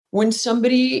When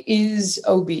somebody is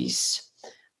obese,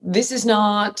 this is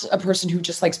not a person who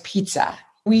just likes pizza.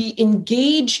 We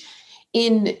engage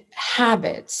in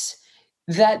habits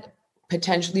that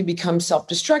potentially become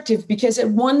self-destructive because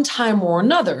at one time or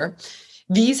another,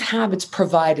 these habits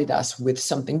provided us with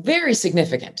something very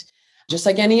significant, just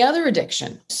like any other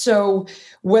addiction. So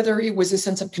whether it was a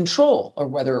sense of control or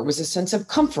whether it was a sense of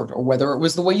comfort or whether it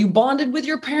was the way you bonded with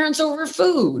your parents over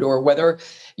food or whether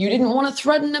you didn't want to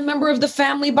threaten a member of the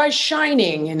family by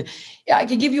shining. And I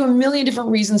could give you a million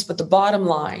different reasons, but the bottom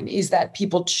line is that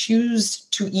people choose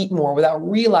to eat more without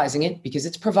realizing it because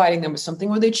it's providing them with something,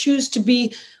 or they choose to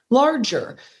be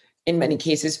larger in many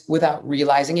cases without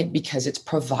realizing it because it's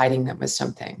providing them with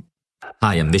something.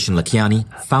 Hi, I'm Vishen Lakhiani,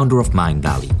 founder of Mind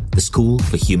Valley, the School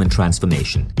for Human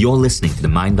Transformation. You're listening to the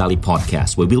Mind Valley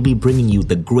podcast, where we'll be bringing you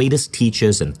the greatest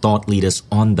teachers and thought leaders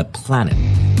on the planet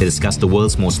to discuss the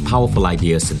world's most powerful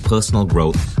ideas in personal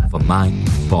growth for mind,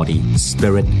 body,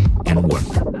 spirit, and work.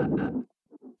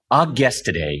 Our guest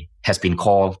today has been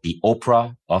called the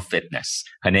Oprah of fitness.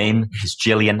 Her name is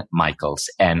Jillian Michaels,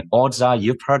 and odds are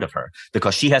you've heard of her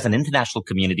because she has an international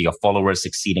community of followers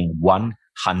exceeding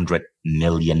 100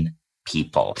 million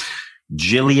people.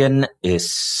 Jillian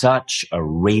is such a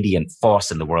radiant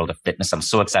force in the world of fitness. I'm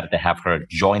so excited to have her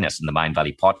join us in the Mind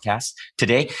Valley podcast.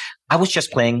 Today, I was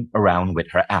just playing around with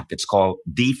her app. It's called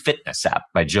The Fitness App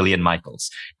by Jillian Michaels.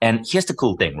 And here's the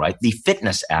cool thing, right? The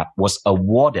Fitness App was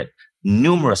awarded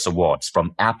numerous awards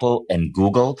from Apple and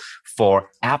Google for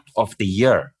App of the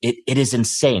Year. It is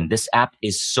insane. This app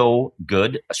is so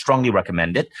good. I strongly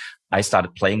recommend it. I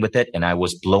started playing with it and I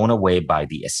was blown away by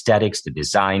the aesthetics, the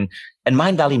design, and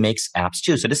Mind Valley makes apps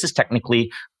too. So this is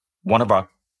technically one of our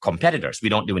competitors. We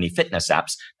don't do any fitness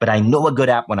apps, but I know a good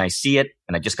app when I see it.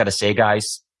 And I just got to say,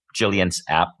 guys, Jillian's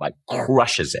app like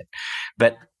crushes it.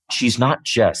 But she's not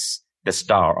just the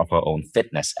star of her own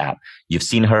fitness app. You've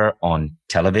seen her on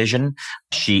television.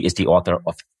 She is the author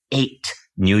of 8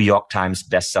 New York Times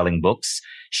best-selling books.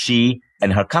 She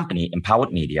and her company,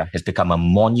 Empowered Media, has become a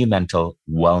monumental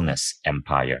wellness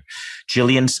empire.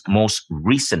 Jillian's most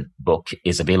recent book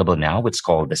is available now. It's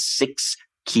called The 6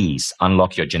 Keys,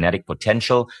 Unlock Your Genetic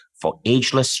Potential for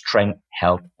Ageless Strength,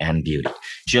 Health, and Beauty.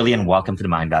 Jillian, welcome to the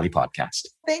Mind Valley podcast.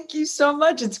 Thank you so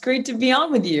much. It's great to be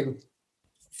on with you.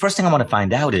 First thing I want to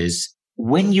find out is,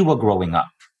 when you were growing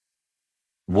up,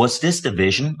 was this the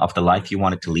vision of the life you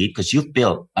wanted to lead? Because you've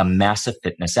built a massive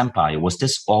fitness empire. Was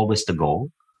this always the goal?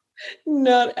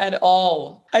 Not at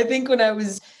all. I think when I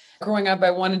was growing up, I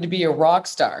wanted to be a rock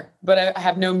star, but I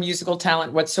have no musical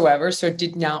talent whatsoever, so it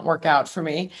did not work out for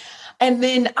me. And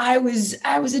then I was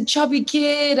a chubby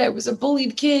kid. I was a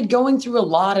bullied kid going through a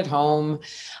lot at home.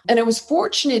 And I was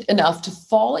fortunate enough to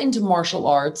fall into martial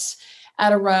arts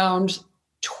at around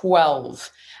 12.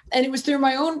 And it was through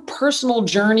my own personal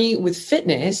journey with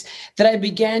fitness that I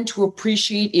began to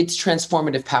appreciate its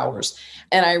transformative powers.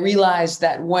 And I realized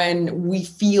that when we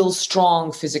feel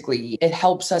strong physically, it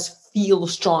helps us feel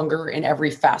stronger in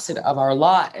every facet of our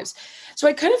lives. So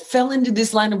I kind of fell into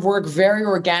this line of work very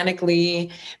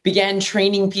organically, began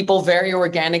training people very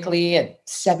organically at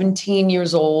 17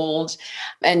 years old,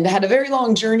 and had a very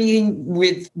long journey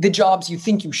with the jobs you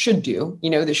think you should do. You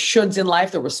know, the shoulds in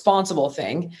life, the responsible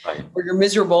thing, right, where you're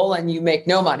miserable and you make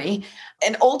no money,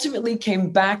 and ultimately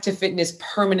came back to fitness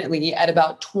permanently at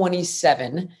about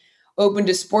 27. Opened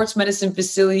a sports medicine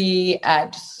facility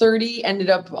at 30, ended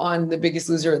up on The Biggest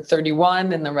Loser at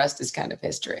 31, and the rest is kind of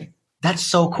history. That's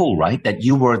so cool, right? That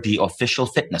you were the official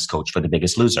fitness coach for The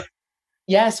Biggest Loser.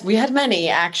 Yes, we had many,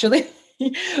 actually,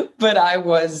 but I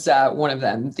was one of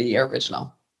them, the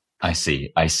original. I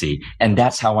see. And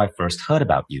that's how I first heard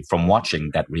about you, from watching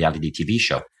that reality TV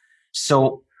show.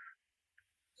 So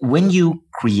when you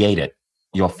created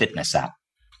your fitness app,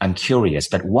 I'm curious,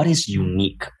 but what is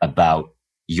unique about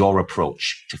your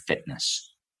approach to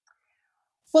fitness?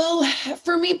 Well,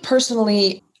 for me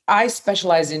personally, I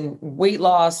specialize in weight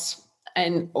loss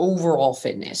and overall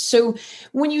fitness. So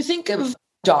when you think of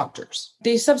doctors,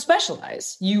 they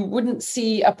subspecialize. You wouldn't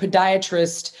see a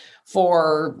podiatrist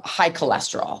for high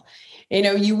cholesterol. You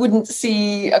know, you wouldn't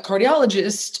see a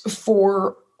cardiologist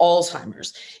for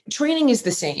Alzheimer's. Training is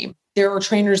the same. There are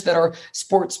trainers that are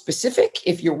sports specific.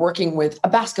 If you're working with a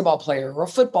basketball player or a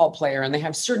football player, and they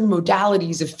have certain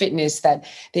modalities of fitness that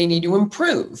they need to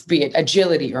improve, be it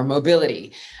agility or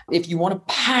mobility. If you want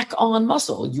to pack on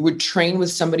muscle, you would train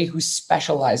with somebody who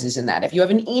specializes in that. If you have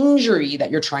an injury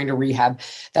that you're trying to rehab,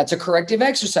 that's a corrective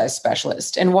exercise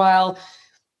specialist. And while,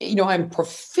 you know, I'm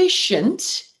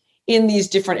proficient in these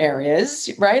different areas,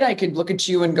 right? I could look at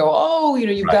you and go, oh,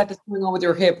 you've got this going on with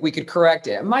your hip. We could correct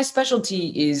it. My specialty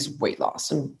is weight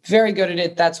loss. I'm very good at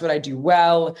it. That's what I do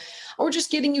well. Or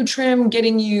just getting you trim,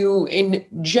 getting you in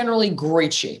generally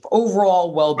great shape,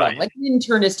 overall well-being, like an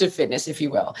internist of fitness, if you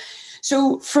will.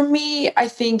 So for me, I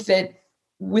think that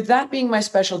with that being my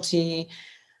specialty,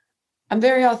 I'm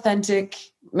very authentic.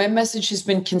 My message has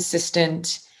been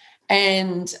consistent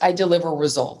and I deliver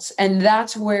results. And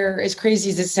that's where, as crazy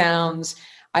as it sounds,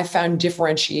 I found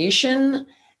differentiation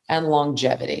and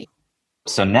longevity.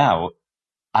 So now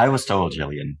I was told,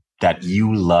 Jillian, that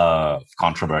you love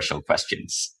controversial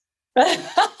questions. I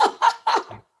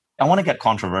want to get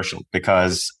controversial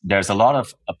because there's a lot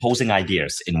of opposing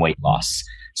ideas in weight loss.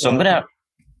 So I'm going to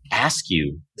ask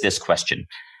you this question.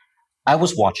 I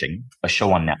was watching a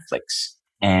show on Netflix,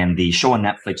 and the show on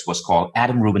Netflix was called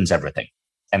Adam Ruins Everything.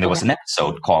 And there was an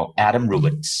episode called Adam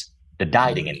Ruins the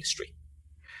Dieting Industry.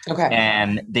 Okay.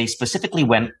 And they specifically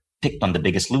picked on The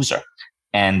Biggest Loser.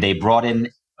 And they brought in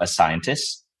a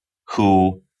scientist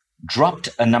who dropped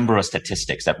a number of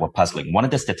statistics that were puzzling. One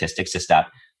of the statistics is that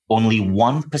only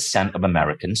 1% of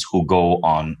Americans who go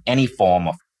on any form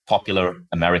of popular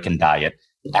American diet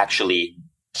actually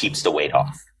keeps the weight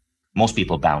off. Most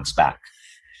people bounce back.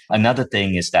 Another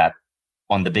thing is that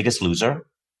on The Biggest Loser,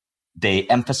 they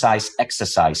emphasize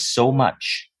exercise so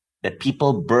much that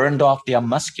people burned off their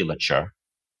musculature.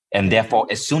 And therefore,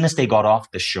 as soon as they got off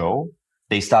the show,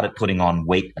 they started putting on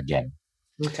weight again.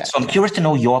 Okay. So I'm curious to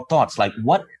know your thoughts. Like,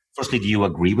 firstly, do you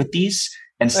agree with these?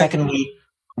 And secondly,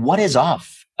 what is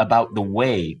off about the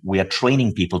way we are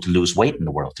training people to lose weight in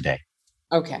the world today?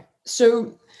 Okay.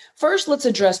 So first, let's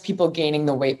address people gaining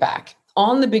the weight back.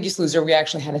 On The Biggest Loser, we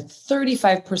actually had a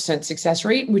 35% success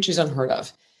rate, which is unheard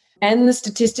of. And the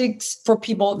statistics for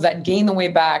people that gain the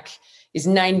weight back is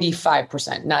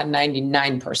 95%, not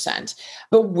 99%.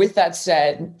 But with that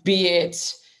said, be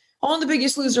it on The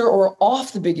Biggest Loser or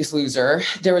off The Biggest Loser,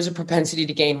 there is a propensity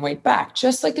to gain weight back.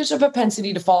 Just like there's a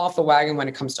propensity to fall off the wagon when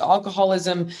it comes to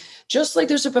alcoholism, just like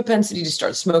there's a propensity to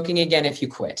start smoking again if you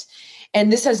quit.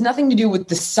 And this has nothing to do with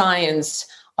the science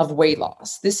of weight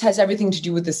loss. This has everything to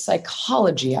do with the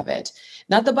psychology of it,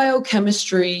 not the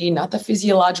biochemistry, not the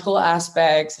physiological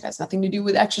aspects. It has nothing to do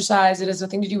with exercise. It has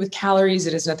nothing to do with calories.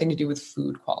 It has nothing to do with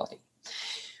food quality.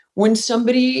 When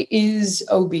somebody is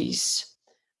obese,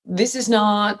 this is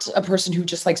not a person who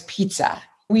just likes pizza.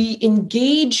 We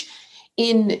engage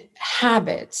in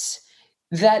habits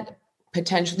that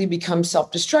potentially become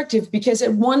self-destructive because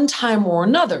at one time or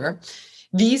another,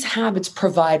 these habits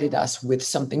provided us with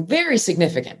something very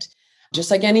significant,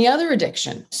 just like any other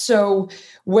addiction. So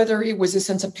whether it was a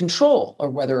sense of control or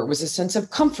whether it was a sense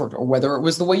of comfort or whether it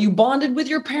was the way you bonded with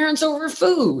your parents over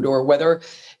food or whether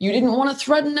you didn't want to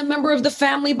threaten a member of the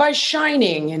family by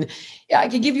shining. And I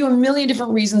could give you a million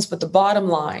different reasons, but the bottom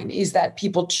line is that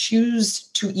people choose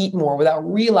to eat more without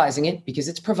realizing it because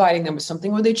it's providing them with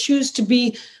something, or they choose to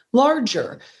be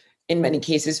larger in many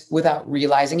cases without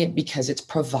realizing it because it's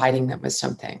providing them with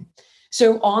something.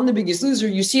 So on The Biggest Loser,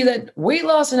 you see that weight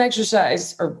loss and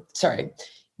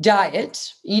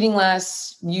diet, eating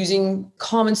less, using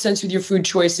common sense with your food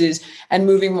choices and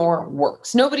moving more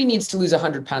works. Nobody needs to lose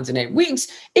 100 pounds in 8 weeks.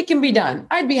 It can be done.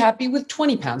 I'd be happy with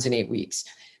 20 pounds in 8 weeks.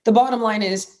 The bottom line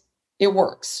is it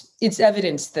works. It's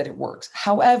evidence that it works.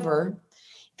 However,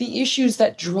 the issues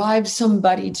that drive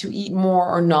somebody to eat more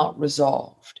are not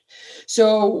resolved.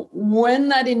 So when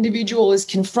that individual is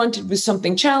confronted with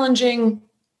something challenging,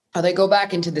 or they go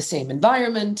back into the same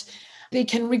environment, they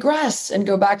can regress and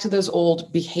go back to those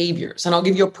old behaviors. And I'll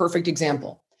give you a perfect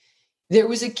example. There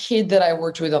was a kid that I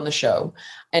worked with on the show,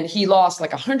 and he lost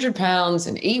like 100 pounds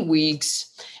in 8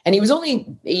 weeks, and he was only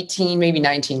 18, maybe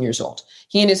 19 years old.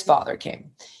 He and his father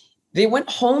came. They went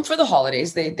home for the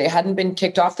holidays. They hadn't been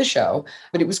kicked off the show,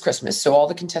 but it was Christmas, so all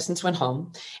the contestants went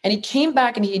home. And he came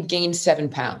back and he had gained 7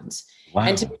 pounds. Wow.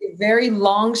 And to make a very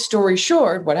long story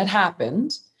short, what had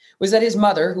happened was that his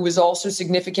mother, who was also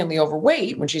significantly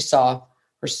overweight, when she saw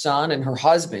her son and her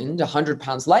husband 100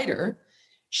 pounds lighter,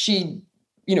 she,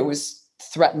 was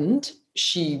threatened.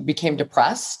 She became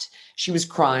depressed. She was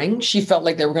crying. She felt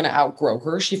like they were going to outgrow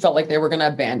her. She felt like they were going to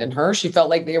abandon her. She felt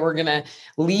like they were going to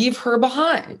leave her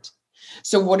behind.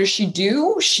 So what does she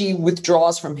do? She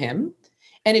withdraws from him,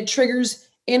 and it triggers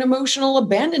an emotional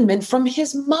abandonment from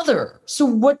his mother. So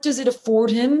what does it afford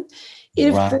him? It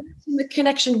affords him the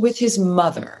connection with his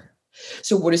mother.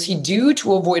 So what does he do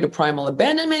to avoid a primal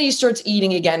abandonment? He starts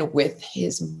eating again with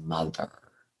his mother.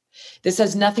 This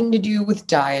has nothing to do with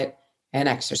diet and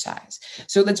exercise.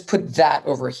 So let's put that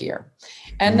over here.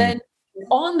 And then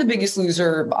On The Biggest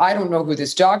Loser, I don't know who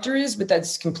this doctor is, but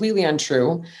that's completely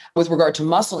untrue with regard to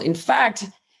muscle. In fact,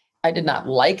 I did not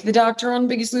like the doctor on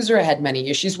Biggest Loser. I had many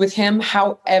issues with him.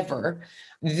 However,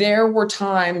 there were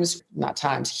times,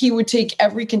 he would take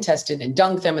every contestant and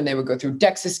dunk them, and they would go through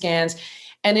DEXA scans.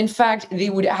 And in fact, they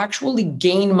would actually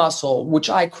gain muscle, which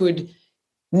I could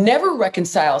never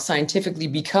reconcile scientifically,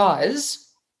 because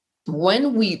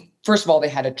first of all, they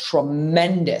had a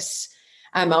tremendous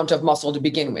amount of muscle to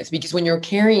begin with, because when you're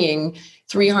carrying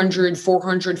 300,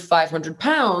 400, 500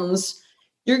 pounds,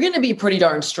 you're going to be pretty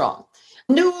darn strong.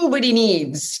 Nobody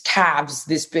needs calves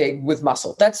this big with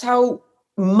muscle. That's how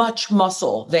much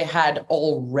muscle they had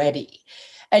already.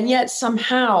 And yet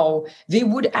somehow they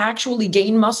would actually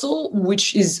gain muscle,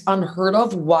 which is unheard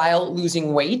of, while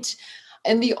losing weight.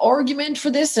 And the argument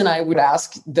for this, and I would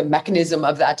ask the mechanism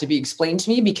of that to be explained to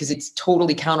me, because it's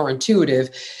totally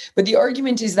counterintuitive. But the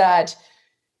argument is that,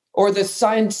 or the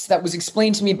science that was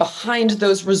explained to me behind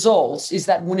those results, is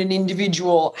that when an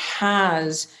individual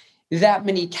has that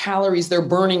many calories they're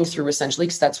burning through, essentially,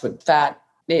 because that's what fat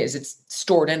is, it's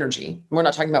stored energy. We're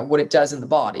not talking about what it does in the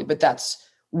body, but that's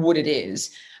what it is.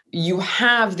 You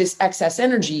have this excess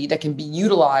energy that can be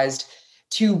utilized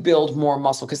to build more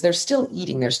muscle, because they're still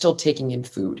eating, they're still taking in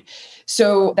food.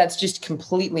 So that's just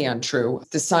completely untrue.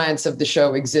 The science of the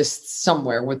show exists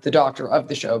somewhere with the doctor of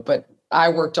the show, but I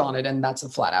worked on it, and that's a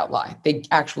flat out lie. They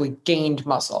actually gained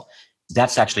muscle.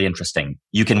 That's actually interesting.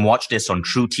 You can watch this on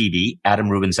True TV. Adam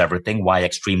Ruins Everything, Why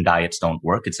Extreme Diets Don't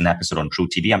Work. It's an episode on True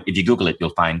TV. If you Google it, you'll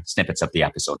find snippets of the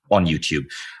episode on YouTube.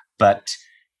 But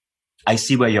I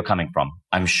see where you're coming from.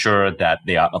 I'm sure that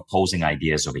there are opposing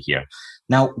ideas over here.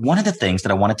 Now, one of the things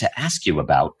that I wanted to ask you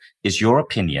about is your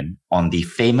opinion on the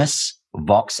famous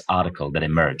Vox article that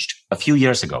emerged a few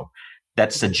years ago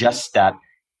that suggests that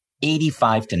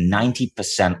 85 to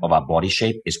 90% of our body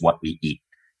shape is what we eat.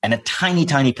 And a tiny,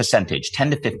 tiny percentage,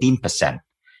 10 to 15%,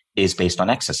 is based on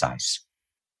exercise.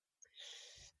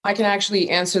 I can actually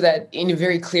answer that in a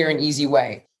very clear and easy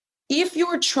way. If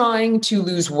you're trying to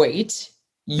lose weight,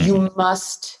 you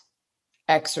must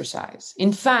exercise.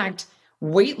 In fact,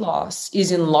 weight loss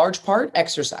is in large part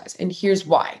exercise. And here's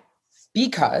why.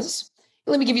 Because,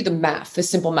 let me give you the math, the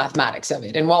simple mathematics of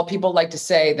it. And while people like to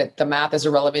say that the math is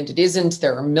irrelevant, it isn't.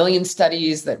 There are a million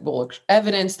studies that will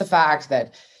evidence the fact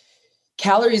that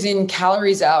calories in,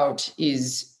 calories out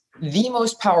is the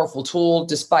most powerful tool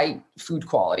despite food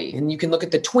quality. And you can look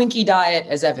at the Twinkie diet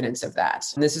as evidence of that.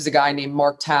 And this is a guy named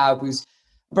Mark Taub, who's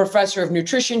a professor of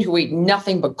nutrition, who ate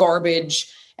nothing but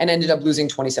garbage and ended up losing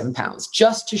 27 pounds,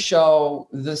 just to show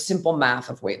the simple math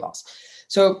of weight loss.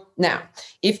 So now,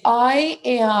 if I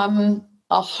am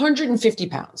 150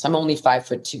 pounds, I'm only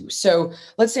 5'2". So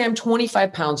let's say I'm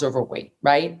 25 pounds overweight,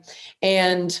 right?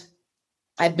 And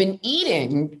I've been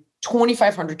eating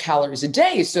 2,500 calories a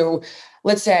day. So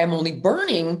let's say I'm only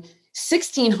burning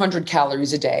 1,600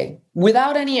 calories a day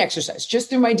without any exercise, just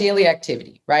through my daily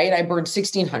activity, right? I burned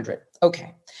 1,600.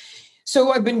 Okay.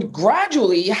 So I've been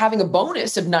gradually having a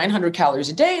bonus of 900 calories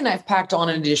a day, and I've packed on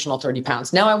an additional 30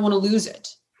 pounds. Now I want to lose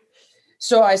it.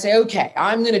 So I say, okay,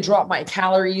 I'm going to drop my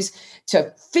calories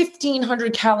to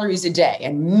 1,500 calories a day.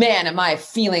 And man, am I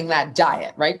feeling that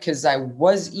diet, right? Because I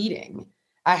was eating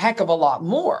a heck of a lot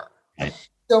more. Right.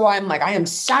 So I'm like, I am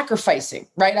sacrificing,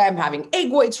 right? I'm having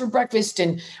egg whites for breakfast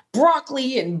and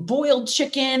broccoli and boiled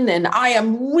chicken. And I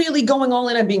am really going all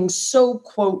in. I'm being so,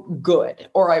 quote, good,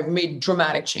 or I've made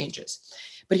dramatic changes.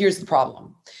 But here's the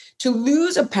problem. To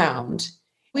lose a pound,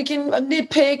 we can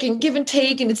nitpick and give and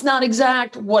take, and it's not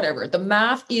exact, whatever. The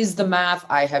math is the math.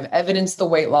 I have evidenced the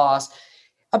weight loss.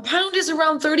 A pound is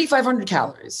around 3,500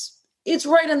 calories. It's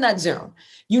right in that zone.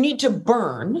 You need to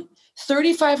burn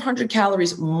 3,500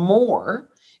 calories more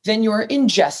than you're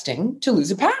ingesting to lose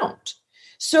a pound.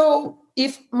 So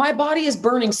if my body is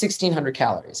burning 1,600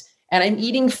 calories and I'm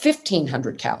eating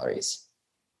 1,500 calories,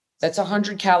 that's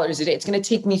 100 calories a day. It's going to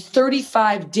take me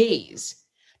 35 days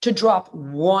to drop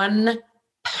 1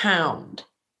 pound.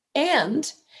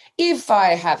 And if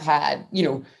I have had,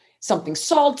 something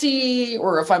salty,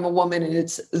 or if I'm a woman and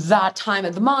it's that time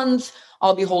of the month,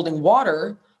 I'll be holding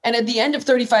water. And at the end of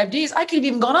 35 days, I could have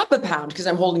even gone up a pound because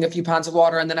I'm holding a few pounds of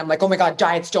water. And then I'm like, oh my God,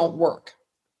 diets don't work.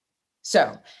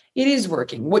 So it is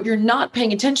working. What you're not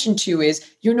paying attention to is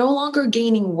you're no longer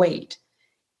gaining weight.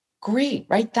 Great,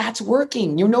 right? That's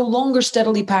working. You're no longer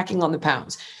steadily packing on the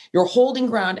pounds. You're holding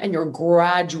ground and you're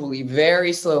gradually,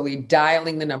 very slowly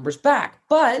dialing the numbers back.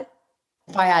 But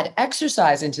if I add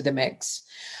exercise into the mix,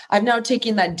 I've now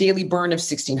taken that daily burn of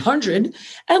 1,600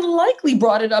 and likely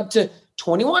brought it up to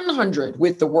 2,100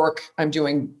 with the work I'm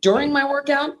doing during my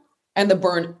workout and the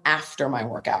burn after my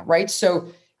workout, right? So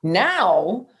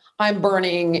now I'm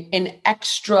burning an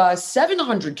extra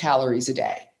 700 calories a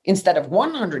day instead of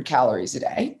 100 calories a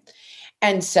day.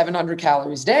 And 700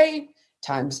 calories a day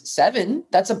times 7,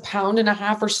 that's 1.5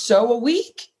 pounds or so a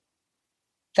week.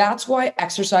 That's why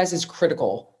exercise is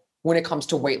critical when it comes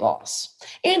to weight loss.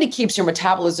 And it keeps your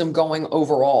metabolism going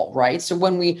overall, right? So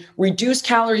when we reduce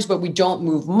calories, but we don't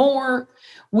move more,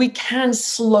 we can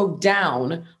slow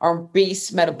down our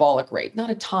base metabolic rate. Not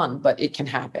a ton, but it can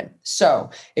happen. So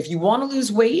if you want to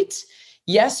lose weight,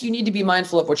 yes, you need to be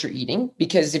mindful of what you're eating,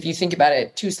 because if you think about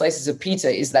it, 2 slices of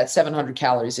pizza is that 700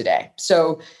 calories a day.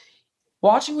 So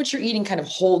watching what you're eating kind of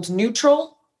holds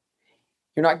neutral.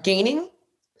 You're not gaining,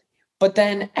 but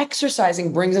then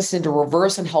exercising brings us into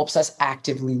reverse and helps us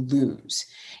actively lose.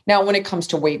 Now, when it comes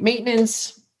to weight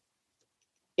maintenance,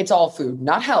 it's all food,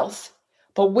 not health.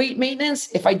 But weight maintenance,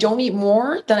 if I don't eat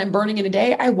more than I'm burning in a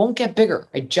day, I won't get bigger.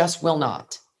 I just will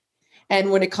not.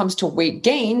 And when it comes to weight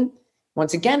gain,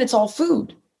 once again, it's all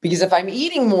food. Because if I'm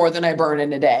eating more than I burn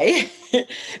in a day,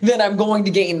 then I'm going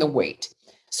to gain the weight.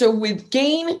 So with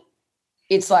gain,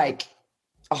 it's like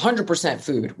 100%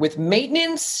 food. With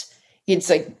maintenance, it's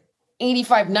like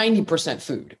 85, 90%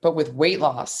 food. But with weight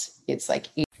loss, it's like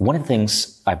 80. One of the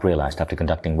things I've realized after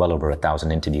conducting well over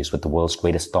 1,000 interviews with the world's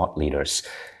greatest thought leaders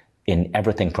in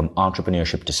everything from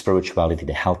entrepreneurship to spirituality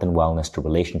to health and wellness to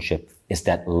relationship is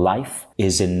that life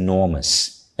is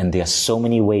enormous. And there are so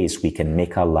many ways we can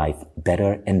make our life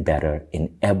better and better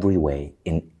in every way,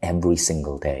 in every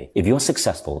single day. If you're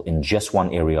successful in just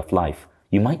one area of life,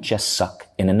 you might just suck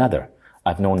in another.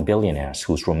 I've known billionaires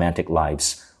whose romantic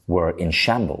lives were in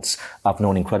shambles. I've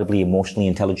known incredibly emotionally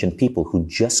intelligent people who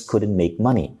just couldn't make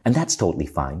money. And that's totally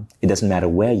fine. It doesn't matter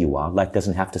where you are. Life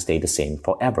doesn't have to stay the same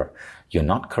forever. You're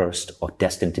not cursed or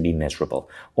destined to be miserable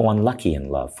or unlucky in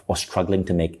love or struggling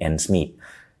to make ends meet.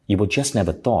 You were just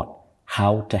never taught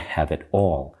how to have it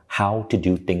all, how to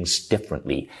do things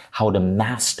differently, how to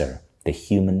master the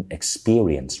human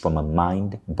experience from a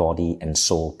mind, body, and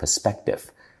soul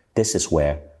perspective. This is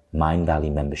where Mind Valley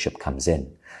membership comes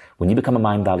in. When you become a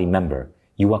Mind Valley member,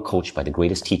 you are coached by the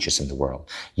greatest teachers in the world.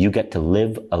 You get to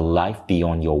live a life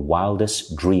beyond your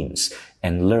wildest dreams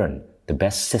and learn the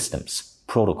best systems,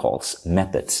 protocols,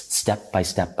 methods, step by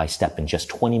step by step in just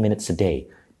 20 minutes a day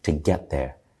to get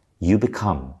there. You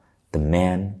become the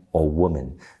man or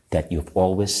woman that you've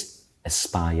always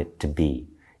aspired to be.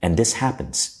 And this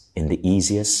happens in the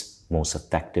easiest, most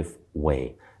effective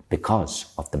way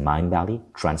because of the Mind Valley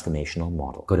transformational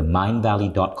model. Go to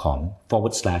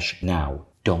mindvalley.com/now.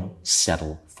 Don't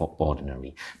settle for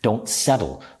ordinary. Don't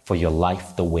settle for your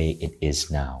life the way it is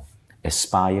now.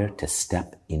 Aspire to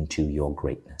step into your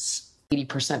greatness.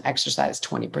 80% exercise,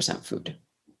 20% food.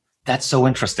 That's so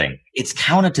interesting. It's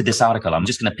counter to this article. I'm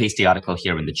just going to paste the article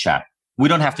here in the chat. We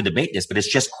don't have to debate this, but it's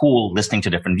just cool listening to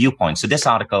different viewpoints. So this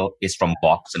article is from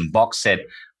Box, and Box said,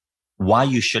 why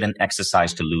you shouldn't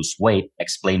exercise to lose weight,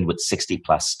 explained with 60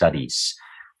 plus studies.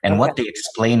 And what they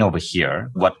explain over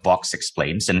here, what Box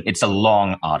explains, and it's a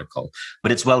long article,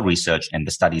 but it's well researched and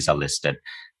the studies are listed.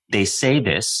 They say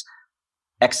this,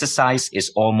 exercise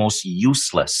is almost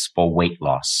useless for weight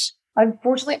loss.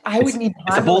 Unfortunately, I would need time.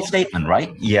 It's a bold statement,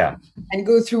 right? Yeah. And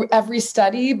go through every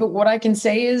study. But what I can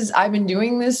say is I've been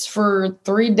doing this for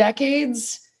 3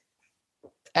 decades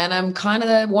and I'm kind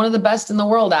of one of the best in the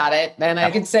world at it. And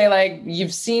I could say, like,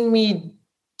 you've seen me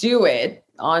do it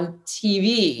on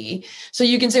TV. So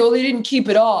you can say, well, they didn't keep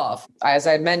it off. As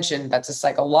I mentioned, that's a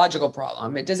psychological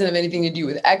problem. It doesn't have anything to do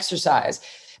with exercise.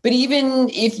 But even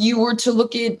if you were to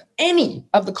look at any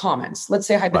of the comments, let's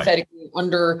say hypothetically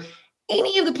under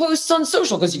any of the posts on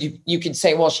social, because you could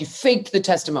say, well, she faked the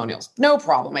testimonials. No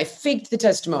problem. I faked the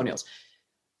testimonials.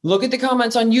 Look at the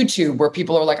comments on YouTube where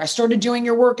people are like, I started doing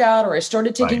your workout or I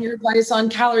started taking your advice on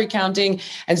calorie counting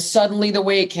and suddenly the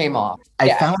weight came off.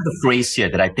 I found the phrase here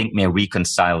that I think may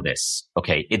reconcile this.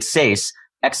 Okay. It says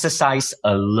exercise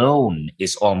alone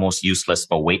is almost useless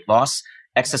for weight loss.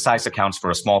 Exercise accounts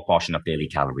for a small portion of daily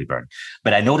calorie burn.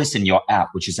 But I noticed in your app,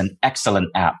 which is an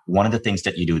excellent app, one of the things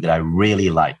that you do that I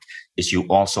really like is you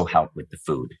also help with the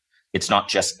food. It's not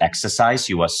just exercise.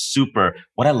 You are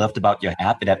what I loved about your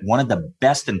app is that one of the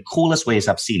best and coolest ways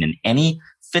I've seen in any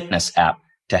fitness app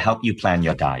to help you plan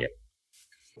your diet.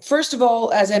 First of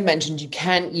all, as I mentioned, you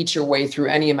can eat your way through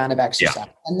any amount of exercise. Yeah.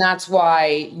 And that's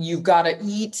why you've got to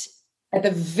eat at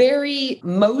the very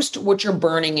most what you're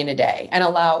burning in a day and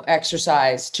allow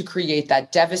exercise to create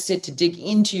that deficit to dig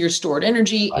into your stored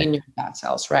energy in your fat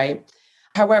cells, right?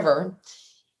 However,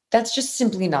 that's just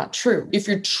simply not true. If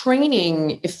you're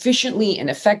training efficiently and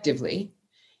effectively,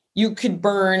 you could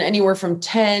burn anywhere from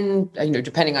 10,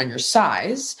 depending on your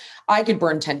size. I could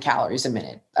burn 10 calories a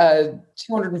minute. A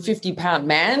 250-pound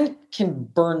man can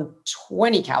burn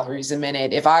 20 calories a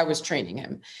minute if I was training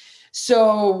him.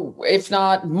 So if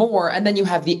not more, and then you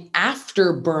have the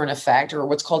afterburn effect, or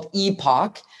what's called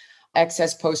EPOC,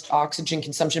 excess post-oxygen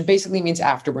consumption, basically means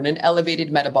afterburn, an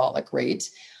elevated metabolic rate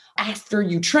after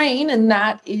you train. And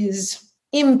that is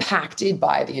impacted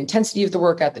by the intensity of the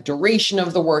workout, the duration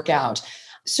of the workout.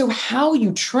 So how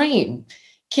you train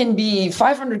can be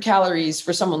 500 calories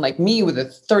for someone like me with a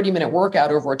 30-minute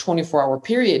workout over a 24-hour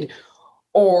period,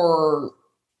 or,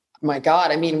 my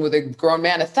God, with a grown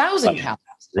man, 1,000 calories.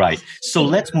 Right. So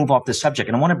let's move off the subject.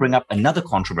 And I want to bring up another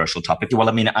controversial topic. Well,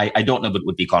 I don't know if it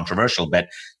would be controversial, but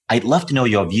I'd love to know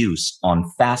your views on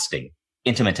fasting,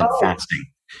 intermittent fasting.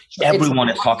 Everyone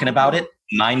is talking about it.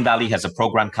 Mindvalley has a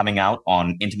program coming out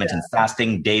on intermittent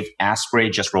fasting. Dave Asprey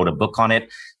just wrote a book on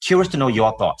it. Curious to know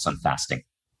your thoughts on fasting.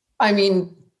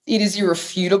 It is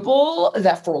irrefutable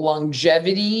that for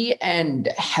longevity and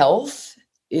health,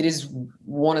 it is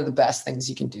one of the best things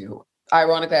you can do.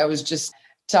 Ironically, I was just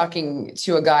talking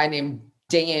to a guy named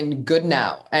Dan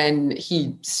Goodnow, and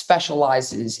he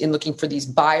specializes in looking for these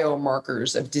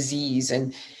biomarkers of disease.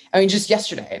 And just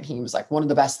yesterday, and he was like, one of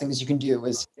the best things you can do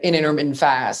is an intermittent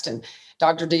fast. And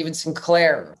Dr. David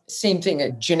Sinclair, same thing, a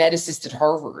geneticist at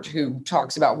Harvard, who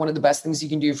talks about one of the best things you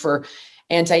can do for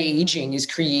anti-aging is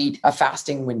create a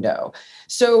fasting window.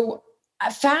 So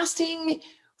fasting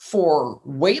for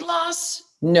weight loss,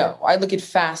 no. I look at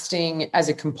fasting as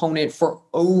a component for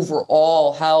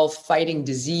overall health, fighting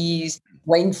disease,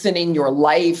 lengthening your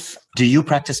life. Do you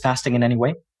practice fasting in any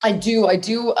way? I do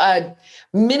a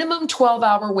minimum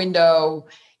 12-hour window,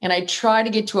 and I try to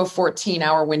get to a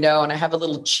 14-hour window. And I have a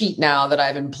little cheat now that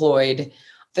I've employed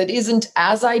that isn't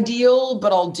as ideal,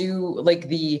 but I'll do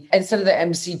instead of the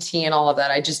MCT and all of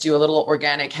that, I just do a little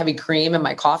organic heavy cream in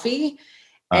my coffee.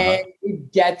 And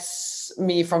it gets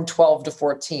me from 12 to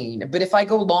 14. But if I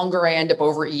go longer, I end up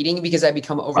overeating because I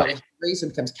become overly hungry. So it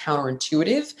becomes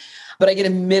counterintuitive. But I get a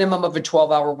minimum of a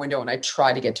 12-hour window, and I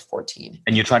try to get to 14.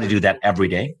 And you try to do that every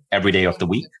day of the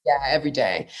week? Yeah, every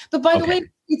day. But by the way,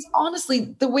 it's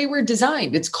honestly the way we're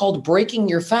designed. It's called breaking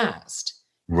your fast.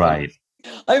 Right.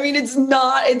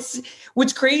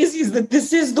 What's crazy is that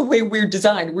this is the way we're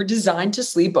designed. We're designed to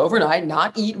sleep overnight,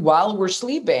 not eat while we're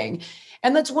sleeping.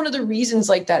 And that's one of the reasons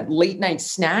that late night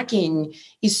snacking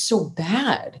is so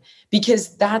bad,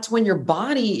 because that's when your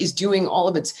body is doing all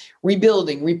of its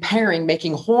rebuilding, repairing,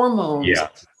 making hormones. Yeah.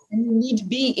 And you need to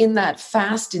be in that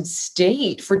fasted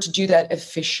state for it to do that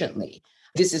efficiently.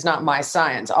 This is not my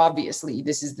science. Obviously,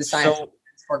 this is the science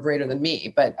that's far greater than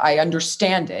me, but I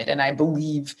understand it. And I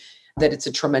believe that it's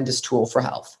a tremendous tool for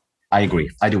health. I agree.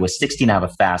 I do a 16-hour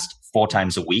fast 4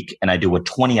 times a week, and I do a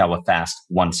 20-hour fast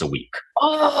once a week.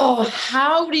 Oh,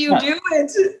 how do you do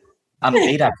it? I'm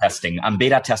beta testing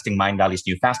Mindvalley's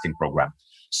new fasting program.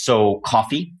 So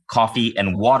coffee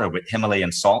and water with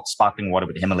Himalayan salt, sparkling water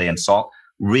with Himalayan salt,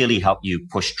 really help you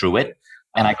push through it.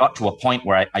 And I got to a point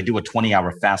where I do a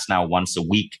 20-hour fast now once a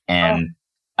week, and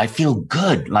I feel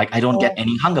good. I don't get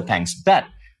any hunger pangs. I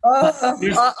don't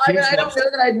know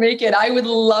that I'd make it. I would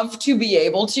love to be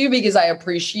able to, because I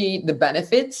appreciate the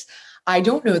benefits. I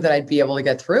don't know that I'd be able to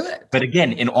get through it. But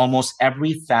again, in almost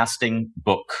every fasting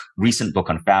book, recent book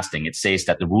on fasting, it says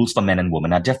that the rules for men and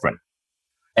women are different.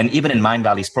 And even in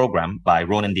Mindvalley's program by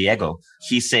Ronan Diego,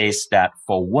 he says that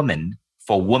for women,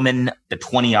 the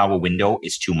 20-hour window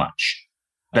is too much.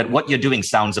 But what you're doing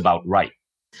sounds about right.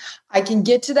 I can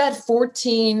get to that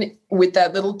 14 with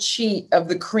that little cheat of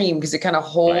the cream, because it kind of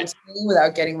holds me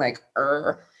without getting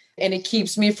and it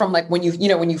keeps me from when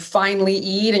you finally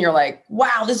eat and you're like,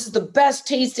 wow, this is the best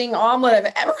tasting omelet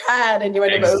I've ever had. And you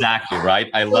end up exactly right.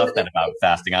 I love that about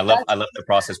fasting. I love the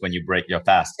process when you break your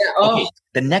fast. Yeah, Okay.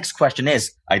 The next question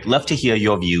is, I'd love to hear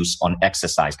your views on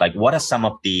exercise. What are some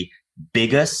of the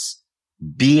biggest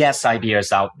BS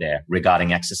ideas out there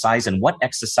regarding exercise, and what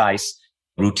exercise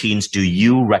routines do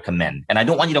you recommend? And I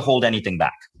don't want you to hold anything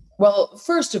back. Well,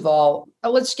 first of all,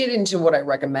 let's get into what I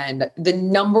recommend. The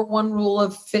number one rule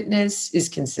of fitness is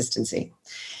consistency.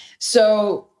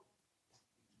 So,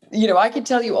 I could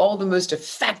tell you all the most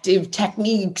effective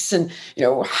techniques and,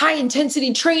 high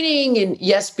intensity training. And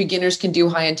yes, beginners can do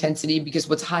high intensity, because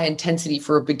what's high intensity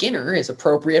for a beginner is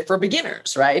appropriate for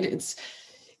beginners, right?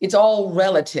 It's all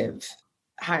relative.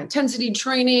 High intensity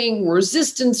training,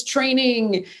 resistance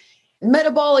training,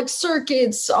 metabolic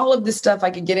circuits, all of this stuff.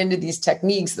 I could get into these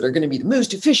techniques that are going to be the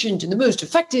most efficient and the most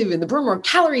effective and the burn more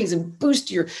calories and boost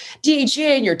your DHA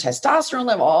and your testosterone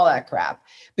level, all that crap.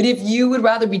 But if you would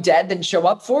rather be dead than show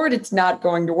up for it, it's not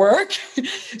going to work.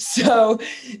 So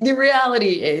the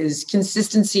reality is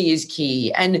consistency is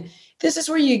key. And this is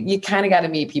where you kind of got to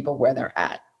meet people where they're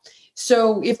at.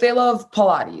 So if they love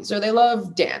Pilates or they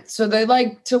love dance, or they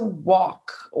like to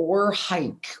walk or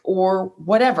hike or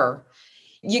whatever,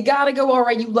 you got to go, all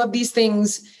right, you love these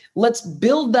things. Let's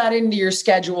build that into your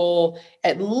schedule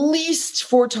at least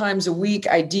 4 times a week,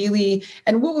 ideally.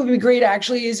 And what would be great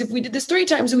actually is if we did this 3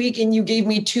 times a week and you gave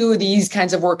me 2 of these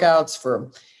kinds of workouts for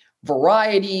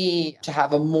variety, to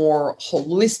have a more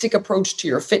holistic approach to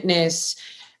your fitness,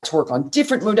 to work on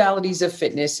different modalities of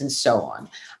fitness and so on.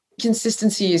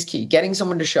 Consistency is key, getting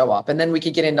someone to show up. And then we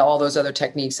could get into all those other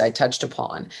techniques I touched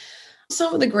upon.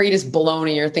 Some of the greatest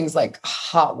baloney are things like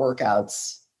hot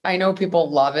workouts. I know people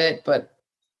love it, but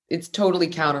it's totally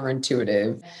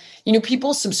counterintuitive.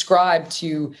 People subscribe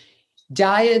to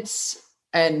diets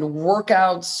and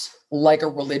workouts like a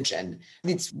religion.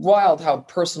 It's wild how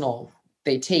personal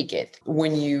they take it.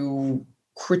 When you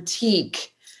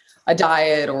critique a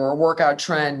diet or a workout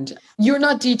trend, you're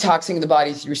not detoxing the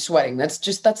body through sweating.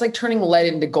 That's like turning lead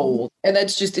into gold. And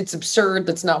it's absurd.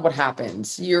 That's not what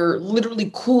happens. You're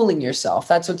literally cooling yourself.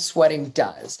 That's what sweating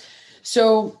does.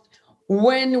 So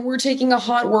when we're taking a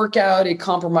hot workout, it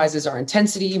compromises our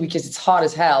intensity because it's hot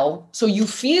as hell. So you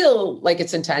feel like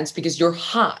it's intense because you're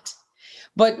hot.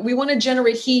 But we want to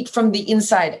generate heat from the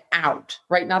inside out,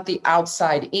 right? Not the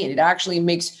outside in. It actually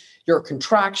makes your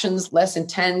contractions less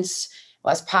intense,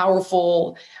 less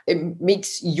powerful. It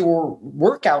makes your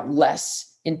workout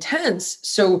less intense.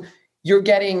 So you're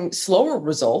getting slower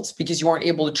results because you aren't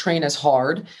able to train as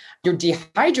hard. You're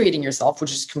dehydrating yourself,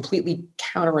 which is completely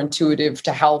counterintuitive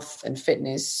to health and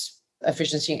fitness,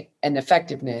 efficiency and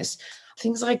effectiveness.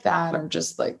 Things like that are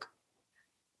just like,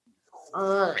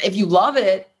 if you love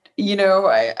it,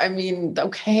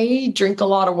 okay, drink a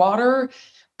lot of water,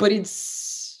 but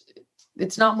it's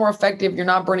not more effective. You're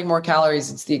not burning more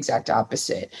calories. It's the exact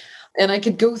opposite. And I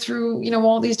could go through,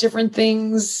 all these different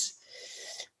things,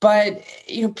 but,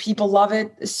 people love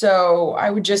it. So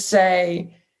I would just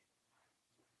say,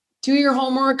 do your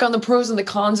homework on the pros and the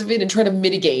cons of it and try to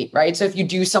mitigate, right? So if you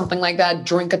do something like that,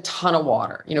 drink a ton of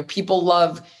water. People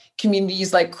love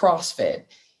communities like CrossFit.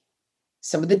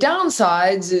 Some of the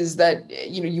downsides is that,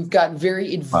 you've got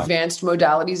very advanced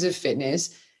modalities of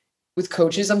fitness with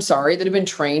coaches, I'm sorry, that have been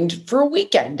trained for a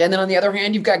weekend. And then on the other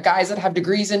hand, you've got guys that have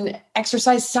degrees in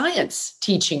exercise science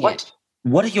teaching it.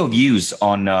 What are your views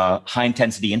on high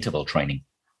intensity interval training?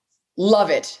 Love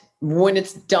it when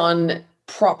it's done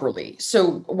properly.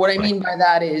 So what I mean by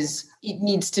that is it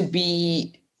needs to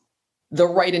be the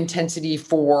right intensity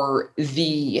for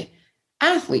the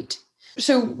athlete.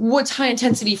 So what's high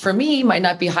intensity for me might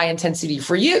not be high intensity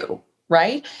for you,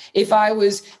 right? If I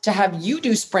was to have you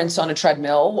do sprints on a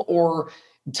treadmill or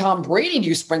Tom Brady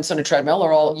do sprints on a treadmill,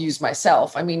 or I'll use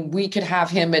myself. We could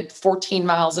have him at 14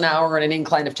 miles an hour and an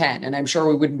incline of 10, and I'm sure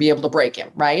we wouldn't be able to break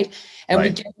him, right? And we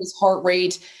get his heart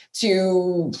rate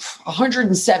to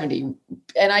 170.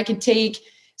 And I could take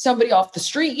somebody off the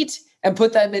street and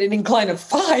put them at an incline of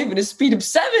 5 and a speed of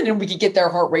 7, and we could get their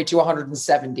heart rate to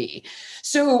 170.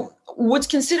 So what's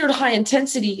considered high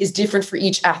intensity is different for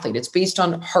each athlete. It's based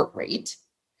on heart rate.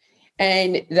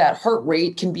 And that heart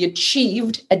rate can be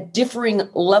achieved at differing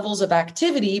levels of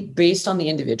activity based on the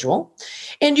individual.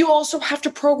 And you also have to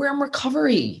program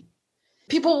recovery.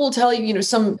 People will tell you,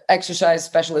 some exercise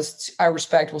specialists I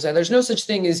respect will say there's no such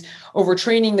thing as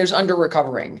overtraining, there's under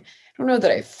recovering. I don't know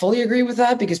that I fully agree with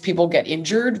that because people get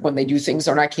injured when they do things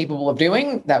they're not capable of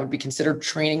doing. That would be considered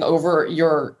training over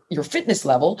your fitness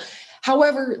level.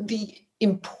 However, the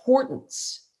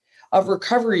importance of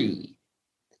recovery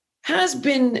has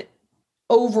been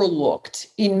overlooked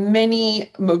in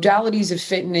many modalities of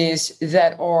fitness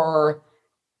that are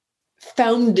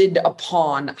founded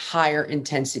upon higher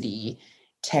intensity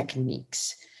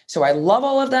techniques. So I love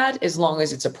all of that as long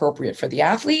as it's appropriate for the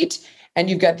athlete and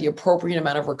you've got the appropriate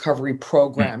amount of recovery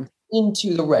programmed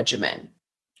into the regimen.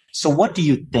 So what do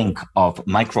you think of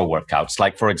micro workouts?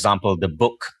 Like, for example, the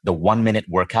book, The 1 Minute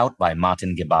Workout by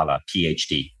Martin Gibala,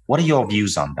 PhD. What are your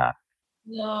views on that?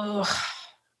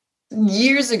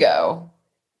 Years ago,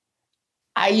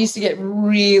 I used to get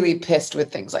really pissed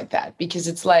with things like that because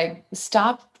it's like,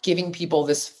 stop giving people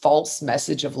this false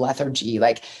message of lethargy.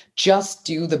 Like, just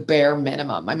do the bare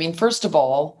minimum. First of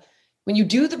all, when you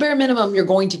do the bare minimum, you're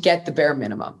going to get the bare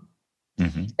minimum.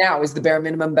 Mm-hmm. Now, is the bare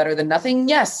minimum better than nothing?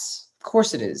 Yes. Of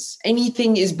course it is.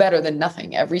 Anything is better than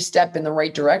nothing. Every step in the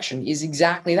right direction is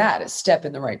exactly that, a step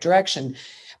in the right direction.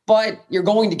 But you're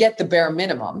going to get the bare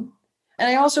minimum. And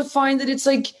I also find that it's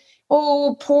like,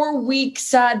 oh, poor, weak,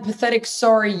 sad, pathetic,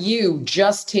 sorry you,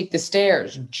 just take the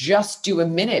stairs, just do a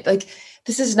minute. Like,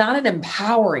 this is not an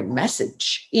empowering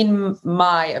message, in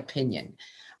my opinion.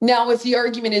 Now, if the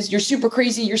argument is you're super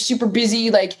crazy, you're super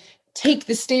busy, like, take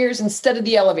the stairs instead of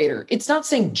the elevator. It's not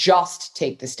saying just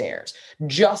take the stairs,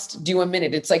 just do a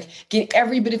minute. It's like get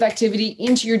every bit of activity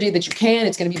into your day that you can.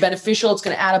 It's going to be beneficial. It's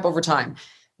going to add up over time.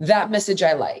 That message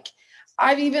I like.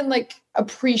 I've even like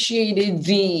appreciated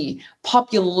the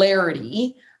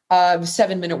popularity of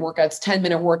 7-minute workouts,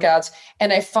 10-minute workouts.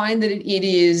 And I find that it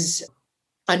is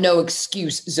a no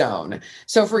excuse zone.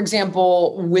 So for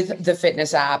example, with the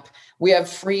fitness app, we have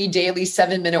free daily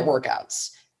 7-minute workouts.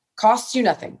 Costs you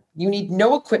nothing. You need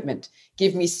no equipment.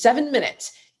 Give me 7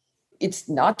 minutes. It's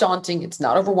not daunting. It's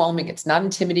not overwhelming. It's not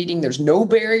intimidating. There's no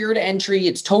barrier to entry.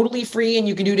 It's totally free and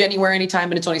you can do it anywhere, anytime,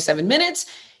 and it's only 7 minutes.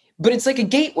 But it's like a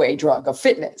gateway drug of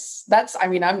fitness. That's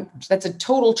a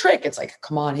total trick. It's like,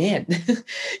 come on in,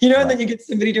 and then you get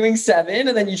somebody doing 7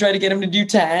 and then you try to get them to do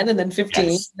 10 and then 15,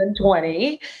 yes, and then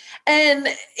 20. And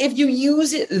if you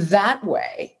use it that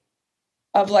way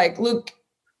of like, look,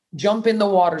 jump in the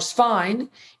water's fine.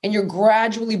 And you're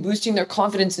gradually boosting their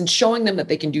confidence and showing them that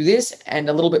they can do this and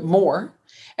a little bit more.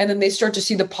 And then they start to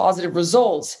see the positive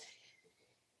results.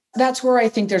 That's where I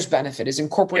think there's benefit, is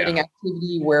incorporating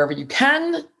activity wherever you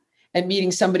can and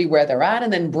meeting somebody where they're at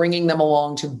and then bringing them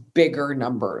along to bigger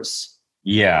numbers.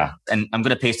 Yeah. And I'm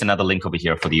going to paste another link over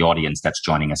here for the audience that's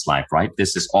joining us live, right?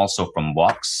 This is also from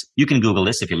Vox. You can Google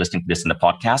this if you're listening to this in the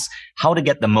podcast. How to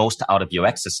get the most out of your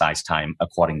exercise time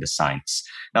according to science.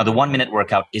 Now, the 1-minute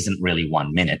workout isn't really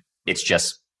 1 minute. It's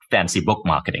just fancy book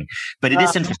marketing. But it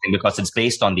is interesting because it's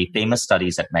based on the famous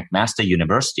studies at McMaster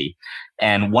University.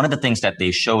 And one of the things that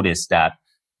they showed is that,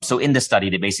 so in the study,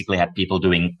 they basically had people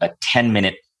doing a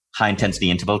 10-minute high-intensity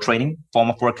interval training form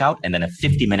of workout and then a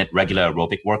 50-minute regular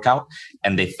aerobic workout.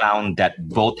 And they found that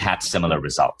both had similar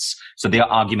results. So their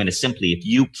argument is simply, if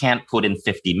you can't put in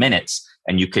 50 minutes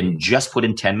and you can just put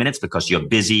in 10 minutes because you're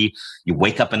busy, you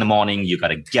wake up in the morning, you got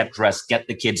to get dressed, get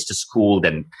the kids to school,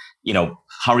 then,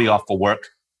 hurry off for work,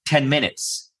 10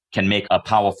 minutes can make a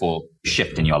powerful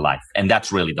shift in your life. And that's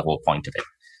really the whole point of it.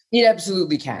 It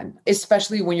absolutely can,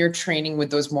 especially when you're training with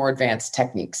those more advanced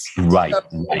techniques. Right. So,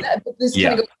 right. This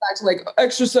kind of goes back to like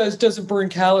exercise doesn't burn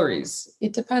calories.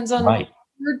 It depends on what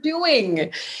you're doing.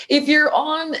 If you're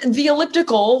on the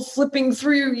elliptical flipping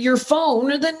through your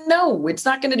phone, then no, it's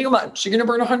not going to do much. You're going to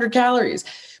burn 100 calories.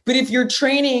 But if you're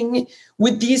training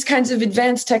with these kinds of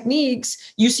advanced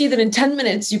techniques, you see that in 10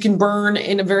 minutes, you can burn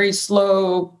in a very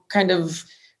slow kind of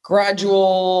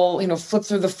gradual, flip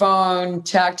through the phone,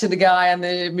 talk to the guy on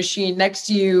the machine next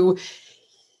to you.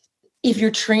 If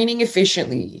you're training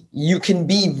efficiently, you can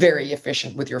be very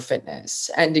efficient with your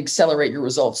fitness and accelerate your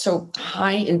results. So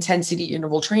high intensity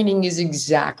interval training is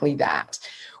exactly that.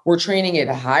 We're training at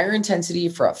a higher intensity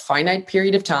for a finite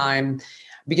period of time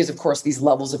because, of course, these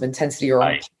levels of intensity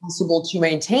are impossible to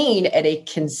maintain in a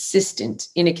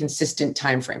consistent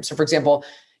time frame. So, for example,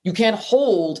 you can't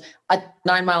hold a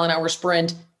 9-mile-an-hour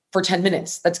sprint for 10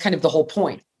 minutes. That's kind of the whole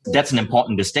point. That's an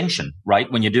important distinction,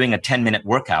 right? When you're doing a 10-minute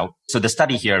workout. So the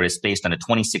study here is based on a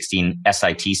 2016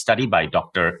 SIT study by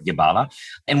Dr. Gibala.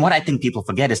 And what I think people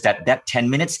forget is that 10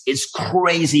 minutes is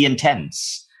crazy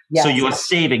intense. Yes. So you're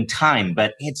saving time,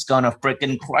 but it's going to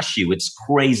freaking crush you. It's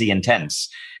crazy intense.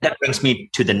 That brings me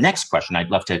to the next question I'd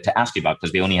love to ask you about,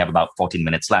 because we only have about 14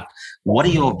 minutes left. What are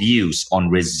your views on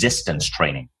resistance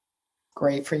training?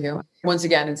 Great for you. Once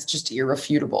again, it's just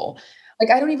irrefutable. Like,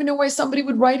 I don't even know why somebody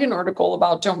would write an article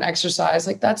about don't exercise.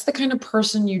 Like, that's the kind of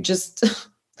person you just...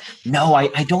 No, I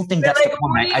don't think that's the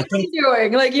point. I think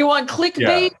doing like you want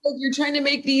clickbait. Like you're trying to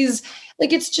make these,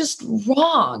 like, it's just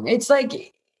wrong. It's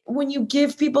like when you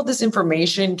give people this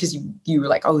information because you're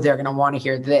like, oh, they're going to want to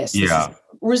hear this. Yeah.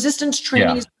 Resistance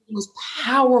training is one of the most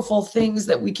powerful things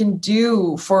that we can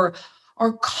do for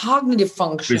our cognitive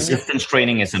function. Resistance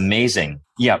training is amazing.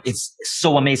 Yeah, it's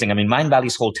so amazing. I mean,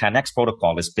 Mindvalley's whole 10X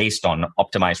protocol is based on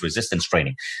optimized resistance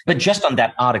training. But just on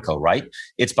that article, right?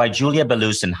 It's by Julia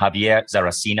Belus and Javier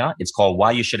Zaracina. It's called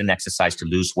Why You Shouldn't Exercise to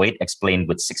Lose Weight, explained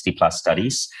with 60 plus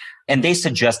studies. And they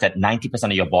suggest that 90%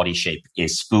 of your body shape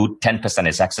is food, 10%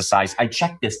 is exercise. I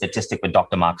checked this statistic with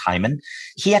Dr. Mark Hyman.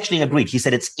 He actually agreed. He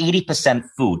said it's 80%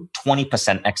 food,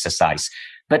 20% exercise.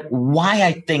 But why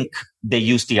I think they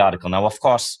use the article. Now, of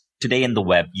course, today in the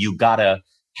web, you gotta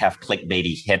have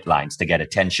clickbaity headlines to get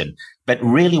attention. But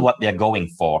really what they're going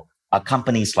for are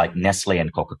companies like Nestle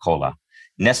and Coca-Cola.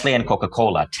 Nestle and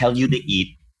Coca-Cola tell you to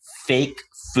eat fake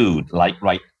food, like,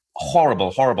 right,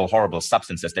 horrible, horrible, horrible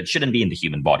substances that shouldn't be in the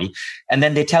human body. And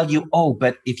then they tell you, oh,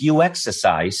 but if you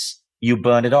exercise, you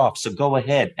burn it off. So go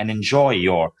ahead and enjoy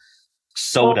your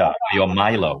soda or your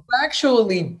Milo. You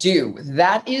actually do.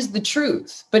 That is the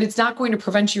truth. But it's not going to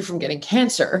prevent you from getting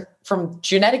cancer from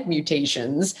genetic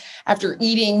mutations after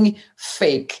eating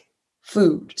fake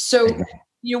food. So,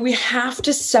 we have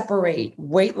to separate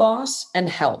weight loss and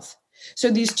health.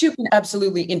 So these two can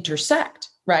absolutely intersect,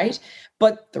 right?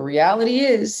 But the reality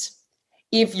is,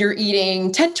 if you're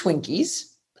eating 10 Twinkies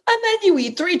and then you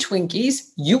eat 3 Twinkies,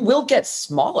 you will get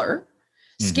smaller.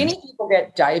 Skinny people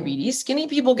get diabetes. Skinny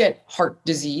people get heart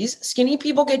disease. Skinny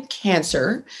people get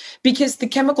cancer because the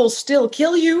chemicals still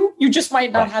kill you. You just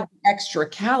might not have extra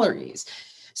calories.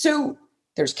 So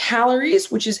there's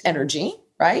calories, which is energy,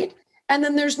 right? And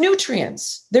then there's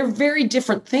nutrients. They're very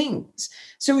different things.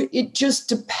 So it just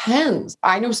depends.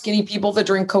 I know skinny people that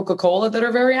drink Coca-Cola that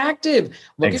are very active.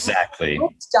 Look at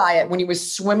Brooks' diet when he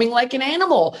was swimming like an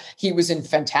animal. He was in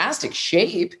fantastic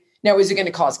shape. Now, is it going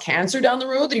to cause cancer down the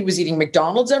road that he was eating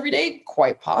McDonald's every day?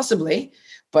 Quite possibly.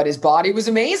 But his body was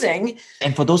amazing.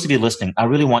 And for those of you listening, I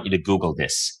really want you to Google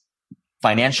this.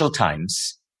 Financial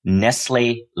Times,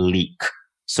 Nestle leak.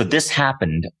 So this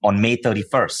happened on May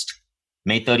 31st.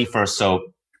 May 31st. So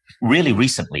really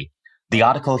recently. The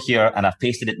article here, and I've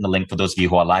pasted it in the link for those of you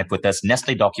who are live with us.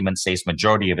 Nestle document says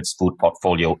majority of its food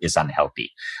portfolio is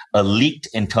unhealthy. A leaked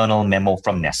internal memo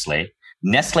from Nestle.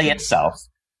 Nestle itself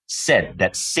said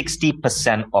that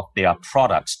 60% of their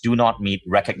products do not meet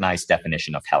recognized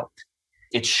definition of health.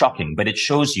 It's shocking, but it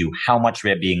shows you how much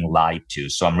we're being lied to.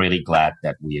 So I'm really glad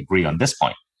that we agree on this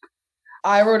point.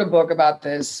 I wrote a book about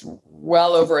this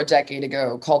well over a decade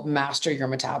ago called Master Your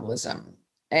Metabolism.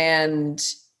 And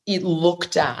it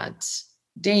looked at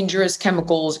dangerous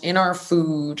chemicals in our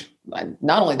food,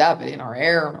 not only that, but in our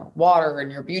air and our water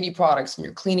and your beauty products and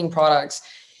your cleaning products,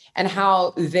 and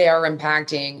how they are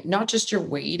impacting not just your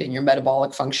weight and your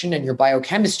metabolic function and your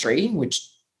biochemistry, which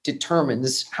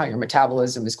determines how your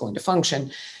metabolism is going to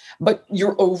function, but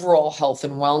your overall health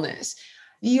and wellness.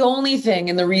 The only thing,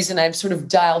 and the reason I've sort of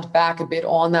dialed back a bit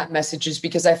on that message is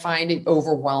because I find it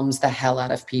overwhelms the hell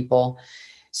out of people.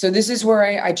 So this is where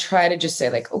I try to just say,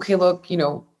 like, okay, look,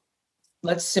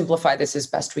 let's simplify this as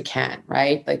best we can,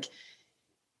 right? Like,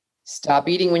 stop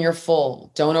eating when you're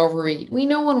full. Don't overeat. We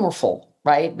know when we're full,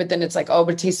 right? But then it's like, oh,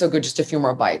 but it tastes so good, just a few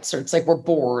more bites. Or it's like we're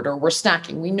bored or we're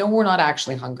snacking. We know we're not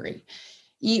actually hungry.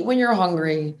 Eat when you're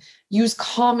hungry. Use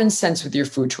common sense with your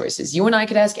food choices. You and I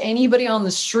could ask anybody on the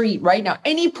street right now,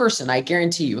 any person, I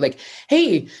guarantee you, like,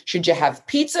 hey, should you have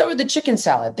pizza or the chicken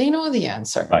salad? They know the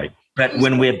answer. Right. But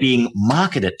when we're being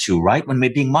marketed to, right? When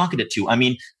we're being marketed to, I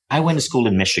mean, I went to school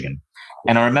in Michigan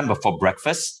and I remember for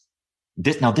breakfast,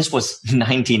 this was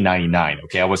 1999.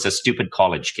 Okay. I was a stupid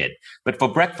college kid, but for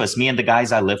breakfast, me and the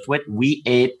guys I lived with, we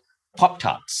ate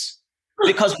Pop-Tarts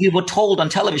because we were told on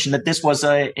television that this was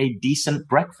a decent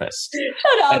breakfast.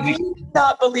 Shut up. You did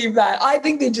not believe that. I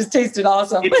think they just tasted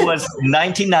awesome. It was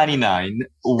 1999.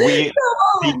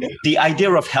 The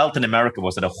idea of health in America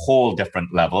was at a whole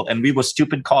different level, and we were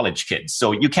stupid college kids.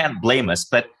 So you can't blame us.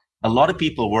 But a lot of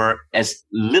people were as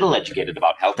little educated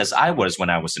about health as I was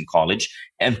when I was in college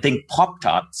and think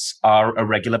Pop-Tarts are a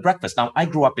regular breakfast. Now, I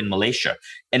grew up in Malaysia,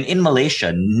 and in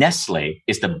Malaysia, Nestle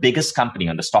is the biggest company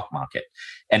on the stock market.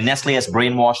 And Nestle has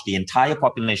brainwashed the entire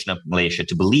population of Malaysia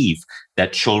to believe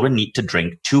that children need to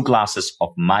drink 2 glasses of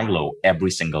Milo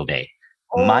every single day.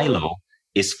 Oh. Milo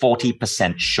is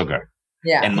 40% sugar.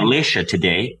 Yeah. And Malaysia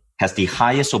today has the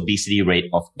highest obesity rate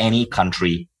of any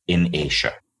country in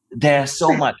Asia. There's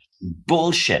so much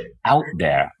bullshit out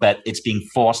there, but it's being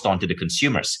forced onto the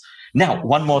consumers. Now,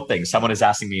 one more thing. Someone is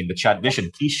asking me in the chat, Vision,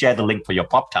 please share the link for your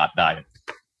Pop-Tart diet.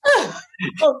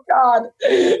 Oh, God.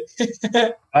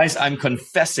 Guys, I'm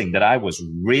confessing that I was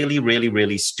really, really,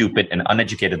 really stupid and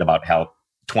uneducated about health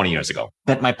 20 years ago.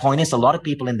 But my point is, a lot of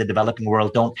people in the developing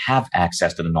world don't have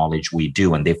access to the knowledge we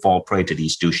do, and they fall prey to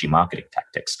these douchey marketing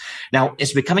tactics. Now,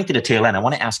 as we're coming to the tail end, I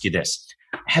want to ask you this.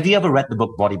 Have you ever read the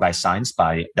book Body by Science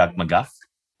by Doug McGuff?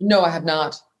 No, I have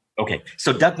not. Okay.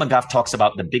 So Doug McGuff talks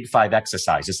about the big 5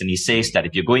 exercises, and he says that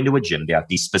if you're going to a gym, there are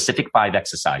these specific 5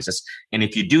 exercises. And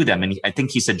if you do them, and I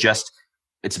think he suggests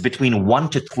it's between 1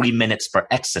 to 3 minutes per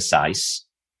exercise,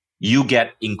 you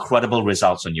get incredible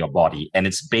results on your body. And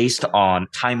it's based on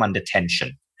time under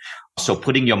tension. So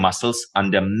putting your muscles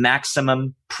under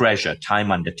maximum pressure,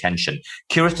 time under tension.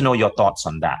 Curious to know your thoughts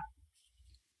on that.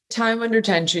 Time under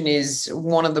tension is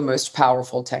one of the most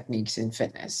powerful techniques in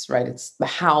fitness, right? It's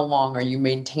how long are you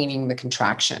maintaining the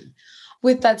contraction?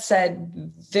 With that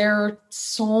said, there are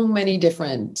so many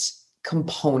different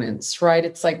components, right?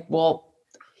 It's like, well,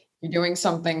 You're doing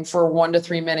something for 1 to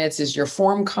 3 minutes. Is your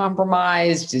form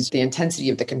compromised? Is the intensity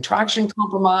of the contraction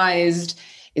compromised?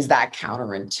 Is that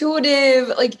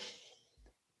counterintuitive? Like,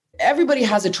 everybody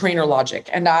has a trainer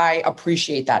logic, and I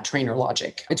appreciate that trainer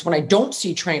logic. It's when I don't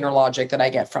see trainer logic that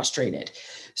I get frustrated.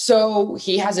 So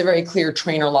he has a very clear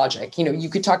trainer logic. You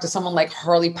could talk to someone like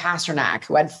Harley Pasternak,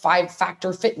 who had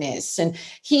 5-factor fitness, and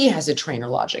he has a trainer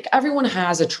logic. Everyone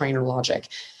has a trainer logic.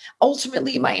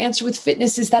 Ultimately, my answer with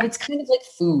fitness is that it's kind of like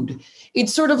food.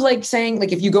 It's sort of like saying,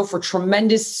 like, if you go for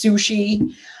tremendous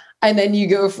sushi and then you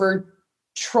go for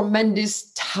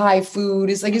tremendous Thai food,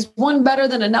 is one better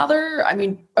than another? I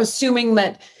mean, assuming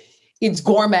that it's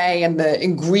gourmet and the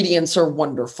ingredients are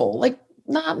wonderful,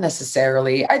 not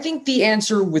necessarily. I think the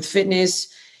answer with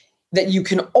fitness that you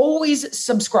can always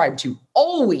subscribe to,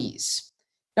 always.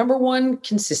 Number one,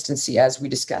 consistency, as we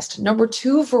discussed. Number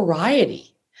two, variety.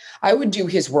 I would do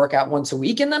his workout once a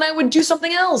week and then I would do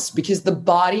something else because the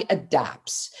body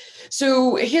adapts.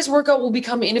 So his workout will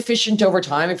become inefficient over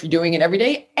time if you're doing it every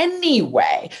day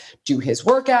anyway. Do his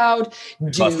workout.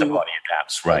 Plus the body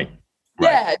adapts, right?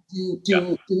 Yeah,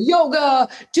 do yoga,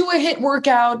 do a HIIT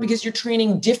workout because you're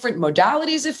training different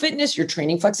modalities of fitness. You're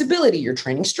training flexibility, you're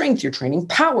training strength, you're training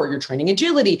power, you're training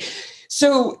agility.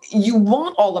 So you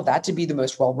want all of that to be the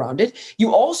most well-rounded.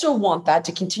 You also want that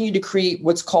to continue to create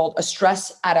what's called a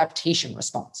stress adaptation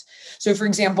response. So for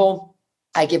example,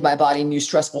 I give my body new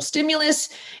stressful stimulus.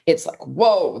 It's like,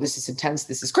 whoa, this is intense.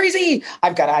 This is crazy.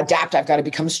 I've got to adapt. I've got to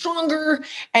become stronger.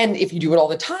 And if you do it all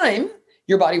the time,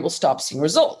 your body will stop seeing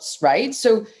results, right?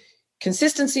 So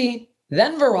consistency,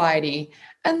 then variety.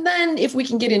 And then if we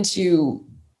can get into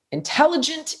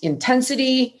intelligent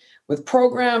intensity with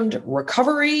programmed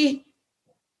recovery,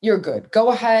 you're good.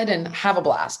 Go ahead and have a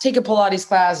blast. Take a Pilates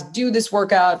class, do this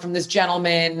workout from this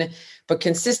gentleman, but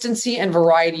consistency and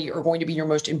variety are going to be your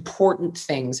most important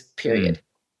things, period.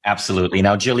 Absolutely.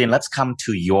 Now, Jillian, let's come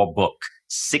to your book,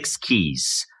 6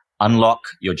 Keys. Unlock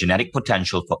your genetic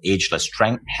potential for ageless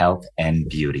strength, health, and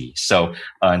beauty. So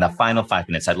in the final 5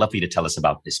 minutes, I'd love for you to tell us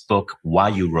about this book, why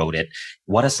you wrote it.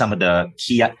 What are some of the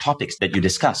key topics that you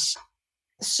discuss?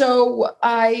 So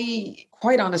I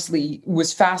quite honestly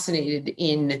was fascinated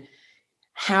in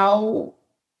how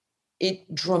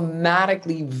it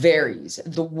dramatically varies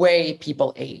the way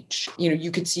people age. You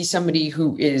could see somebody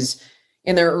who is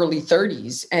in their early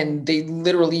 30s and they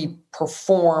literally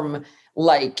perform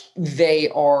like they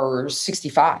are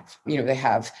 65. They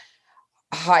have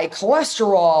high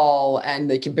cholesterol and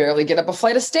they can barely get up a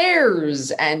flight of stairs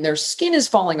and their skin is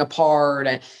falling apart.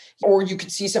 Or you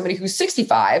could see somebody who's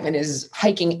 65 and is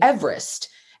hiking Everest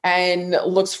and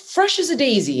looks fresh as a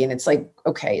daisy. And it's like,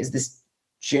 okay, is this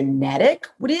genetic?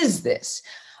 What is this?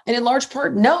 And in large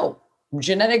part, no,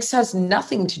 genetics has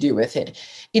nothing to do with it.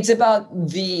 It's about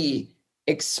the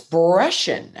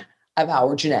expression of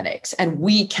our genetics, and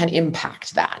we can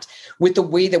impact that with the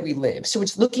way that we live. So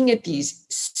it's looking at these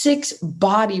 6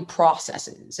 body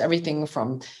processes, everything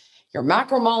from your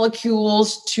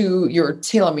macromolecules to your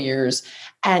telomeres,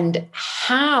 and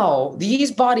how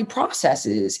these body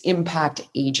processes impact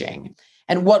aging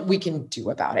and what we can do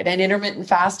about it. And intermittent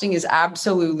fasting is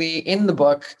absolutely in the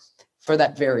book for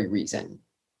that very reason.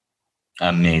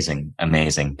 Amazing.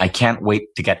 Amazing. I can't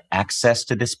wait to get access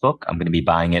to this book. I'm going to be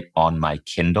buying it on my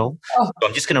Kindle. So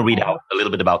I'm just going to read out a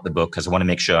little bit about the book because I want to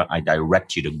make sure I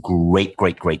direct you to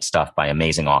great stuff by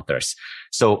amazing authors.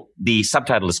 So the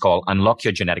subtitle is called Unlock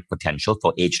Your Genetic Potential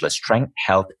for Ageless Strength,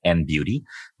 Health, and Beauty.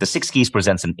 The 6 Keys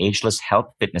presents an ageless health,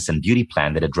 fitness, and beauty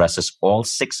plan that addresses all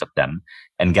 6 of them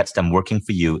and gets them working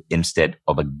for you instead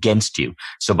of against you.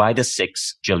 So by the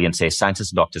 6, Jillian says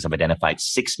scientists and doctors have identified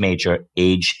 6 major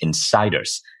age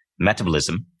insiders: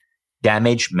 metabolism,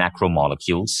 damaged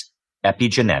macromolecules,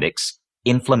 epigenetics,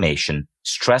 inflammation,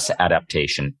 stress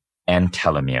adaptation, and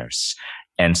telomeres.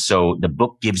 And so the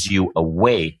book gives you a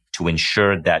way to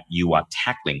ensure that you are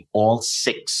tackling all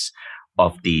 6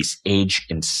 of these age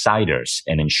insiders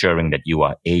and ensuring that you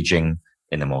are aging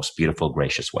in the most beautiful,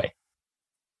 gracious way.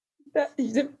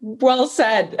 Well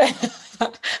said.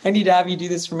 I need to have you do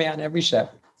this for me on every show.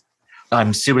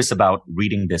 I'm serious about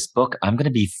reading this book. I'm going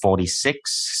to be 46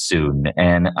 soon,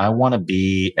 and I want to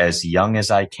be as young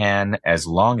as I can, as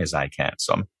long as I can.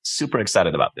 So I'm super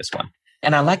excited about this one.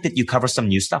 And I like that you cover some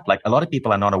new stuff. Like, a lot of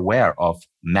people are not aware of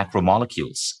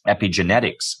macromolecules,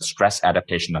 epigenetics, stress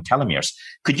adaptation, and telomeres.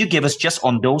 Could you give us, just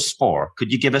on those 4,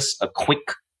 could you give us a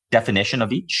quick definition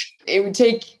of each? It would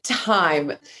take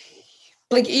time.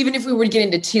 Like, even if we were to get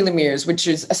into telomeres, which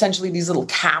is essentially these little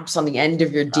caps on the end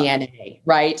of your DNA,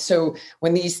 right? So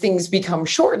when these things become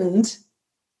shortened,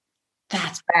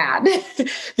 that's bad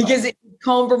because it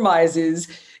compromises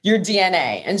your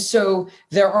DNA. And so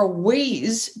there are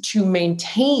ways to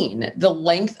maintain the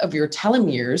length of your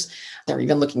telomeres. They're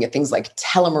even looking at things like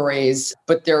telomerase,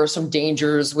 but there are some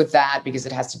dangers with that because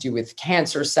it has to do with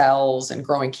cancer cells and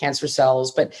growing cancer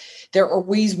cells. But there are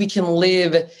ways we can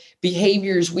live,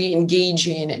 behaviors we engage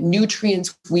in,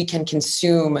 nutrients we can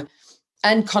consume,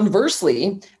 and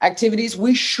conversely, activities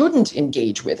we shouldn't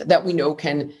engage with that we know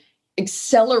can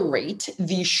accelerate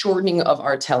the shortening of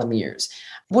our telomeres.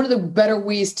 One of the better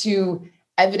ways to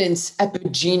evidence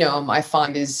epigenome, I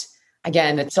find, is,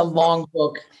 again, it's a long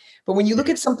book, but when you look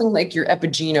at something like your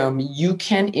epigenome, you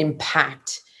can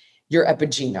impact your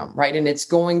epigenome, right? And it's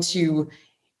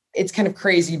kind of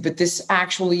crazy, but this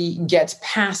actually gets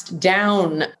passed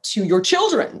down to your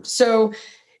children. So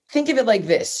think of it like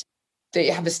this. They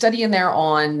have a study in there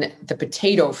on the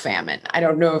potato famine. I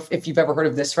don't know if you've ever heard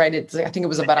of this, right? I think it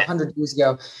was about 100 years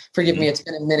ago. Forgive me, it's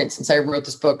been a minute since I wrote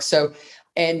this book.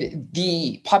 And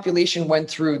the population went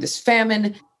through this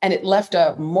famine, and it left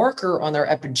a marker on their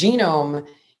epigenome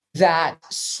that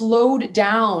slowed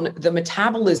down the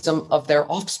metabolism of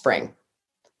their offspring.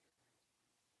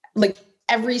 Like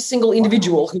every single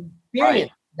individual who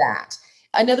experienced that.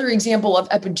 Another example of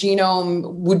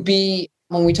epigenome would be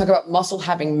when we talk about muscle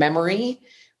having memory,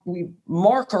 we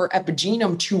mark our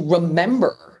epigenome to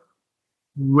remember.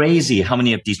 Crazy how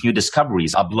many of these new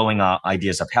discoveries are blowing our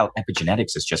ideas of health.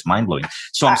 Epigenetics is just mind-blowing.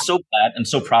 So I'm so glad and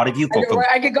so proud of you.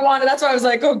 I could go on, and that's why I was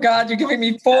like, oh God, you're giving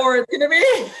me 4. It's going to be.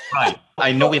 Right.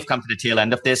 I know we've come to the tail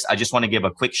end of this. I just want to give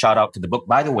a quick shout out to the book.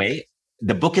 By the way,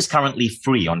 the book is currently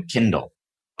free on Kindle.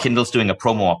 Kindle's doing a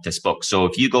promo of this book. So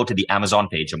if you go to the Amazon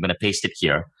page, I'm going to paste it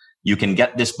here. You can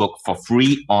get this book for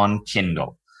free on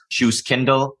Kindle. Choose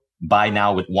Kindle, buy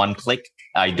now with one click.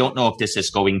 I don't know if this is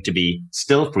going to be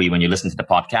still free when you listen to the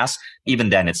podcast.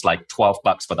 Even then, it's like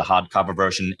 $12 for the hardcover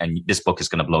version, and this book is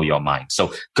going to blow your mind.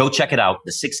 So go check it out.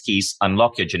 The 6 Keys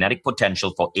Unlock Your Genetic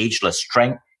Potential for Ageless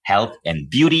Strength, Health, and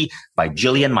Beauty by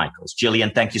Jillian Michaels.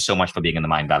 Jillian, thank you so much for being in the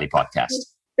Mind Valley podcast.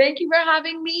 Thank you for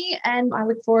having me, and I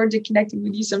look forward to connecting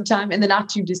with you sometime in the not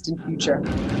too distant future.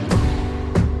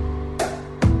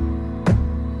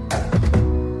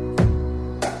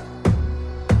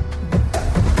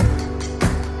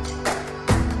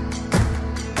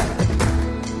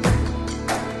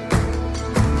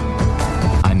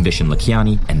 I'm Vishen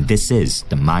Lakhiani, and this is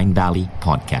the Mind Valley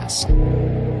Podcast.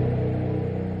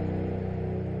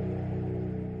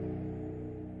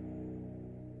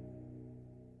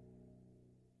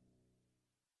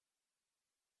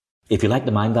 If you like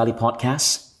the Mind Valley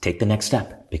Podcast, take the next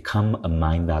step. Become a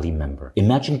Mind Valley member.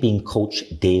 Imagine being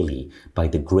coached daily by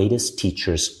the greatest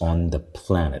teachers on the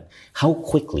planet. How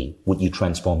quickly would you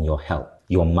transform your health,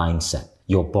 your mindset,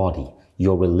 your body,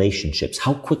 your relationships?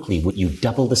 How quickly would you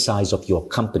double the size of your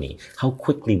company? How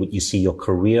quickly would you see your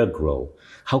career grow?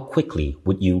 How quickly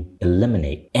would you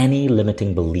eliminate any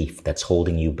limiting belief that's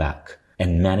holding you back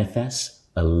and manifest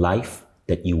a life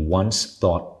that you once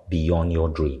thought beyond your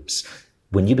dreams?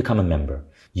 When you become a member,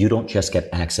 you don't just get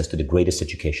access to the greatest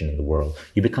education in the world.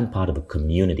 You become part of a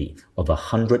community of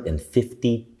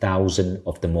 150,000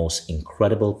 of the most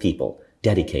incredible people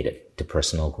dedicated to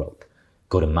personal growth.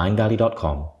 Go to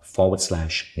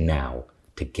mindvalley.com/now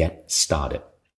to get started.